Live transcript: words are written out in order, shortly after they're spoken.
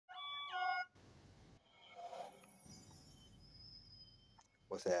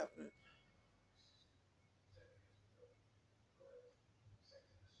What's happening?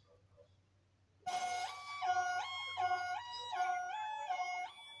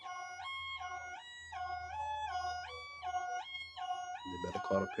 You better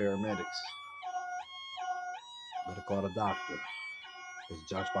call the paramedics. Better call the doctor. Because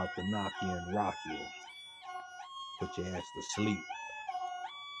Josh about to knock you and rock you. Put your ass to sleep.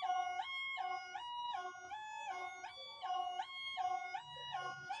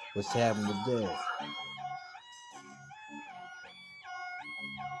 What's happening with that?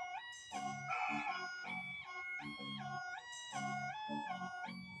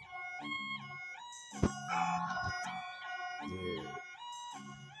 Yeah.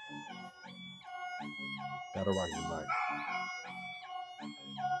 Gotta rock your mic.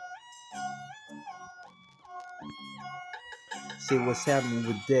 Say what's happening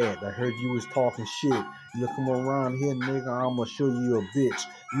with that? I heard you was talking shit. You come around here, nigga, I'ma show you a bitch.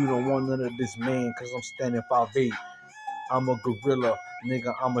 You don't want none of this, man, cause I'm standing 5'8". I'm a gorilla,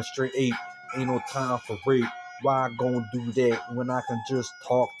 nigga, I'm a straight ape. Ain't no time for rape. Why I gon' do that when I can just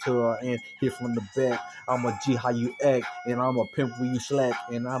talk to her and hit from the back? I'm a G how you act, and I'm a pimp when you slack,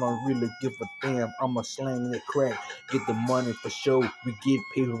 and I don't really give a damn. I'm a slang that crack, get the money for show. We get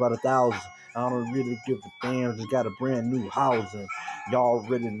paid for about 1,000. I don't really give a damn, just got a brand new housing. Y'all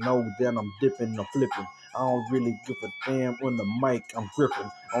already know that I'm dipping, I'm flipping. I don't really give a damn on the mic, I'm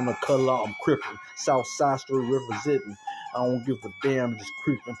gripping. On the color, I'm crippin'. Southside straight representing. I don't give a damn, just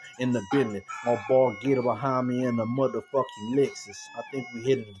creeping in the building. My ball gator behind me in the motherfucking Lexus. I think we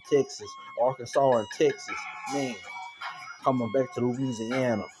headed to Texas, Arkansas and Texas. Man, coming back to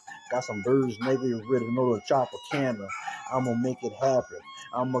Louisiana. Got some birds, nigga, you already know the Tropicana. I'ma make it happen.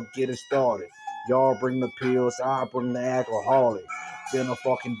 I'ma get it started. Y'all bring the pills, I bring the alcoholic. Been a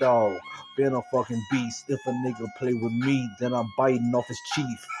fucking dog, been a fucking beast. If a nigga play with me, then I'm biting off his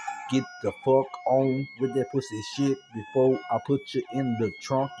chief. Get the fuck on with that pussy shit before I put you in the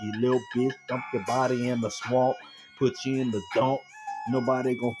trunk, you little bitch. Dump your body in the swamp, put you in the dump.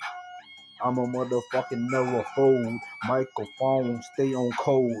 Nobody gon' I'm a motherfucking never fold. Microphone, stay on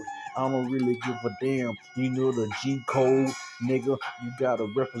code. I don't really give a damn. You know the G code, nigga. You gotta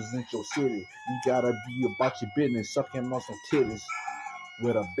represent your city. You gotta be about your business, sucking on some titties.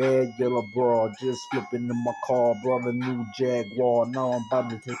 With a bad yellow bra, just flipping in my car. Brought a new Jaguar, now I'm about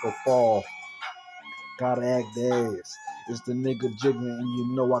to take a fall. Gotta act the ass. It's the nigga jigging, and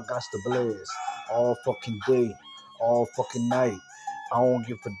you know I got to blast. All fucking day, all fucking night. I don't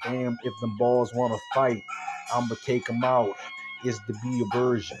give a damn if them balls wanna fight. I'ma take them out. It's to be a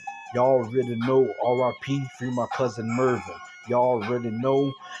version. Y'all already know. R.I.P. free my cousin Mervin. Y'all already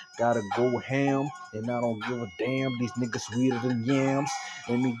know. Gotta go ham, and I don't give a damn. These niggas sweeter than yams.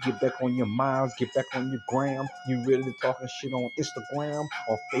 Let me get back on your minds, get back on your gram. You really talking shit on Instagram,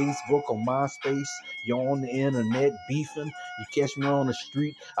 or Facebook, or MySpace. You on the internet beefing. You catch me on the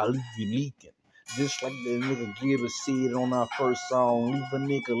street, I leave you leaking. Just like that nigga Gitta said on our first song, leave a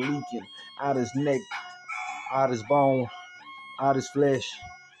nigga leaking out his neck, out his bone, out his flesh,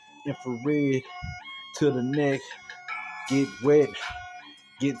 infrared to the neck. Get wet,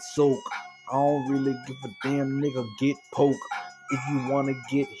 get soaked. I don't really give a damn, nigga, get poked. If you wanna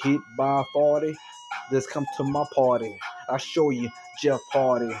get hit by a 40, just come to my party. I'll show you Jeff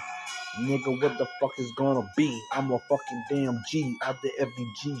Hardy. Nigga, what the fuck is gonna be? I'm a fucking damn G out the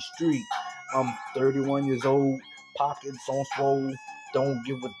FVG street. I'm 31 years old, pockets on swole. Don't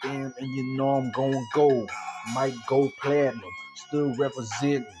give a damn, and you know I'm gon' go. Might go platinum, still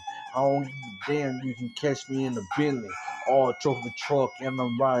representing. I don't give a damn, you can catch me in the Bentley. All trophy truck, and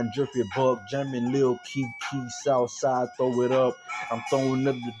I'm riding drippy buck. Jamming Lil Kiki, Southside, throw it up. I'm throwing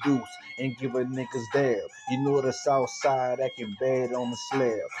up the deuce and giving niggas dab. You know the Southside acting bad on the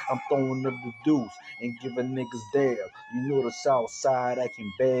slab. I'm throwing up the deuce and giving niggas dab. You know the Southside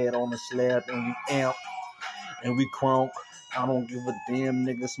acting bad on the slab, and we amp and we crunk. I don't give a damn,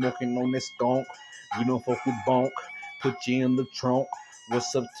 nigga smoking on this skunk. We don't fuck with bunk. Put you in the trunk.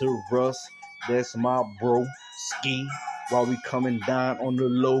 What's up to Russ? That's my bro. Ski. While we coming down on the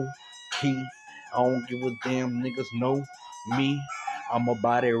low key. I don't give a damn, niggas know me. I'm a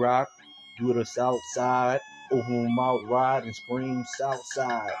body rock. Do the south side. Open my mouth ride and scream south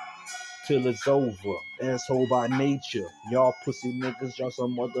side. Till it's over. Asshole by nature. Y'all pussy niggas, y'all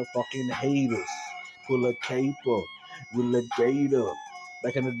some motherfucking haters. Pull a caper. With a gator.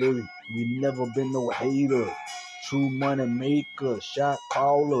 Back in the day, we never been no hater. True money maker, shot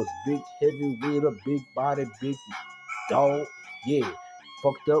callers, big heavy with a big body, big dog. Yeah,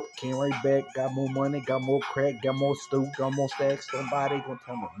 fucked up, came right back, got more money, got more crack, got more stoop, got more stacks. Somebody gonna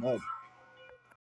tell me nothing.